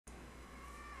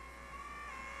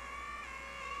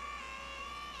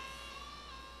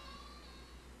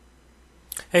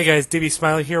Hey guys, DB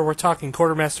Smiley here. We're talking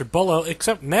Quartermaster Bulo,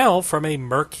 except now from a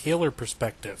Merc healer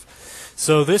perspective.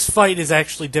 So this fight is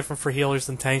actually different for healers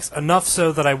than tanks, enough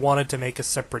so that I wanted to make a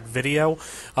separate video.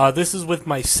 This is with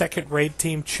my second raid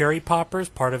team, Cherry Poppers,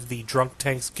 part of the Drunk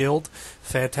Tanks Guild.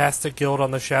 Fantastic guild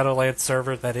on the Shadowlands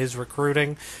server that is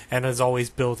recruiting and is always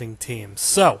building teams.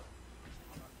 So,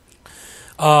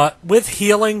 with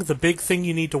healing, the big thing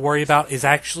you need to worry about is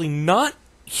actually not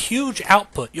huge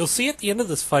output. You'll see at the end of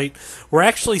this fight, we're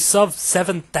actually sub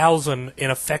 7,000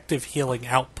 in effective healing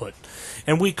output.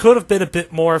 And we could have been a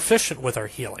bit more efficient with our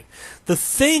healing. The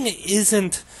thing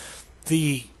isn't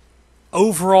the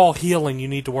overall healing you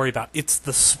need to worry about. It's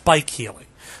the spike healing.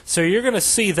 So you're going to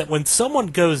see that when someone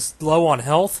goes low on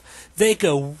health, they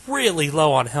go really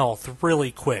low on health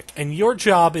really quick. And your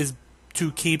job is to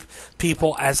keep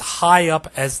people as high up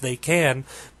as they can,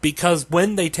 because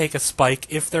when they take a spike,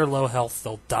 if they're low health,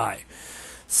 they'll die.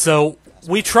 So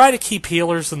we try to keep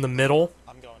healers in the middle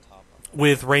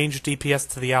with ranged DPS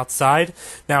to the outside.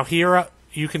 Now here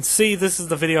you can see, this is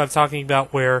the video I'm talking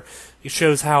about where it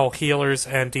shows how healers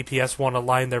and DPS want to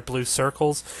line their blue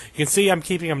circles. You can see I'm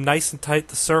keeping them nice and tight,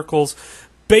 the circles.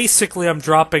 Basically, I'm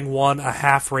dropping one a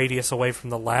half radius away from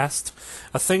the last.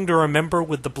 A thing to remember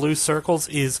with the blue circles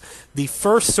is the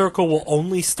first circle will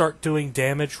only start doing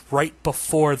damage right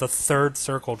before the third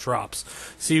circle drops.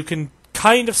 So you can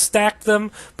kind of stack them,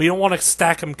 but you don't want to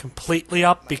stack them completely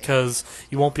up because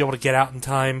you won't be able to get out in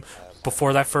time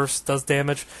before that first does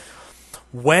damage.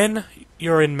 When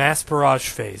you're in mass barrage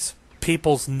phase,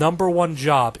 people's number one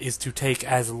job is to take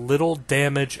as little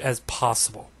damage as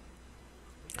possible.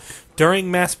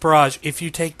 During mass barrage, if you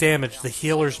take damage, the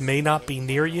healers may not be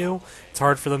near you. It's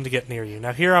hard for them to get near you.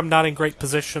 Now here I'm not in great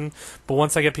position, but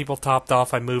once I get people topped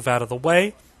off, I move out of the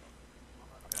way.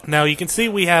 Now you can see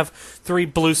we have 3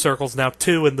 blue circles, now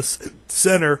 2 in the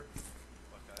center.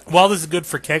 While this is good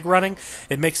for keg running,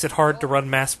 it makes it hard to run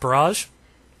mass barrage.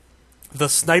 The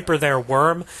sniper there,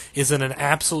 Worm, is in an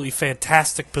absolutely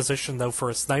fantastic position, though, for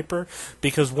a sniper,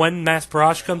 because when mass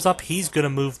barrage comes up, he's going to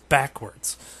move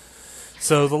backwards.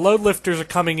 So the load lifters are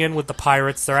coming in with the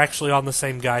pirates. They're actually on the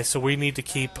same guy, so we need to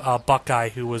keep Buckeye,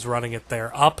 who was running it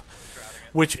there, up,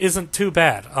 which isn't too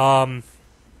bad. Now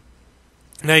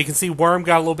you can see Worm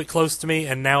got a little bit close to me,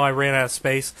 and now I ran out of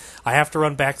space. I have to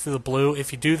run back through the blue.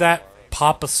 If you do that,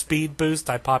 pop a speed boost.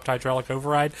 I popped Hydraulic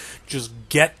Override. Just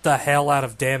get the hell out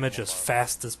of damage as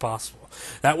fast as possible.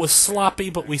 That was sloppy,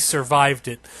 but we survived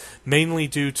it, mainly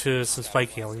due to some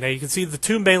spike healing. Now you can see the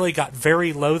 2 melee got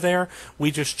very low there.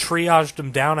 We just triaged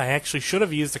them down. I actually should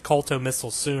have used a Colto missile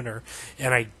sooner,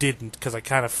 and I didn't because I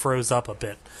kind of froze up a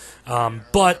bit.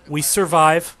 But we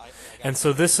survive, and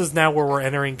so this is now where we're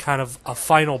entering kind of a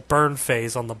final burn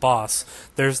phase on the boss.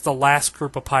 There's the last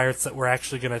group of pirates that we're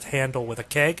actually going to handle with a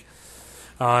keg.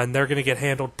 And they're going to get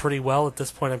handled pretty well. At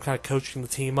this point, I'm kind of coaching the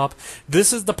team up.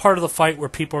 This is the part of the fight where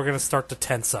people are going to start to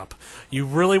tense up. You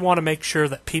really want to make sure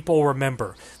that people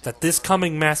remember that this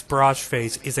coming mass barrage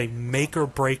phase is a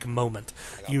make-or-break moment.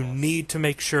 You need to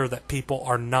make sure that people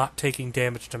are not taking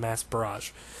damage to mass barrage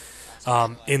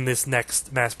in this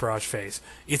next mass barrage phase.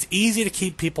 It's easy to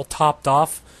keep people topped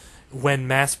off when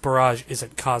mass barrage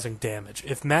isn't causing damage.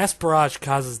 If mass barrage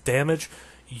causes damage,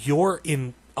 you're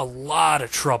in a lot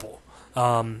of trouble.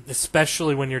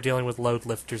 Especially when you're dealing with load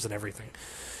lifters and everything.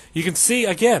 You can see,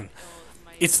 again,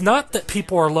 it's not that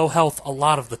people are low health a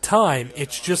lot of the time,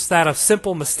 it's just that a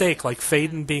simple mistake, like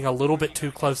Faden being a little bit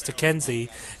too close to Kenzie,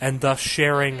 and thus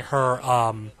sharing her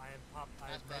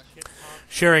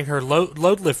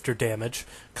load lifter damage,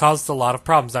 caused a lot of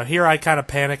problems. Now here I kind of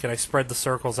panic and I spread the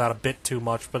circles out a bit too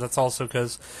much, but that's also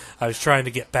because I was trying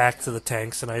to get back to the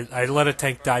tanks, and I let a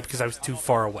tank die because I was too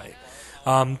far away.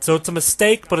 So it's a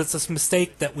mistake, but it's a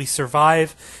mistake that we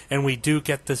survive, and we do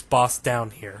get this boss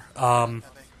down here.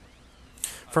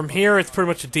 From here, it's pretty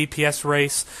much a DPS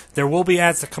race. There will be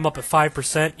ads that come up at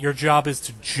 5%. Your job is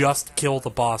to just kill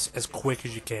the boss as quick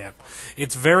as you can.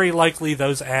 It's very likely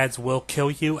those ads will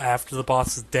kill you after the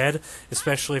boss is dead,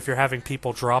 especially if you're having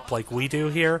people drop like we do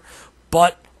here.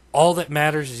 But all that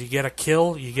matters is you get a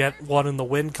kill, you get one in the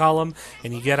win column,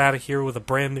 and you get out of here with a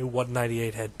brand new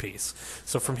 198 headpiece.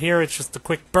 So from here, it's just a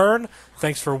quick burn.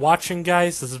 Thanks for watching,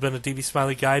 guys. This has been a DB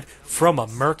Smiley guide from a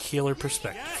Merc healer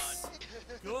perspective. Yes!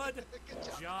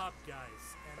 Good job, guys.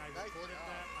 And I recorded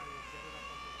that. I will get it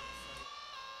up on the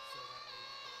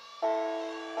website. So that way